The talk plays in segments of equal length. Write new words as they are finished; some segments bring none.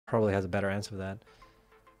probably has a better answer for that.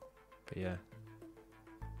 But yeah.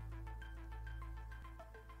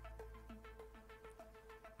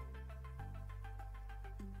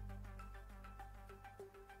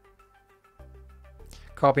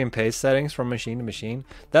 Copy and paste settings from machine to machine.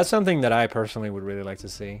 That's something that I personally would really like to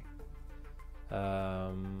see.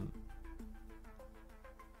 I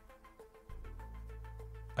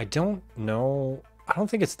don't know. I don't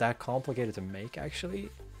think it's that complicated to make,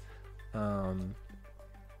 actually.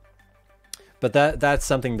 But that's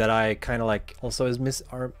something that I kind of like also is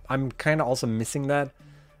I'm kind of also missing that.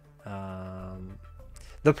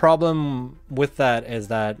 The problem with that is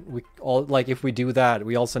that we all, like, if we do that,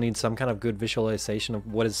 we also need some kind of good visualization of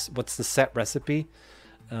what's the set recipe.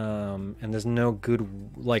 And there's no good,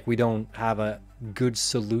 like, we don't have a good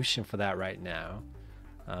solution for that right now,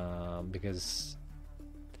 because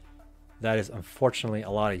that is unfortunately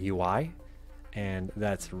a lot of UI, and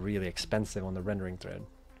that's really expensive on the rendering thread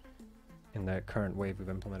in the current way we've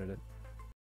implemented it.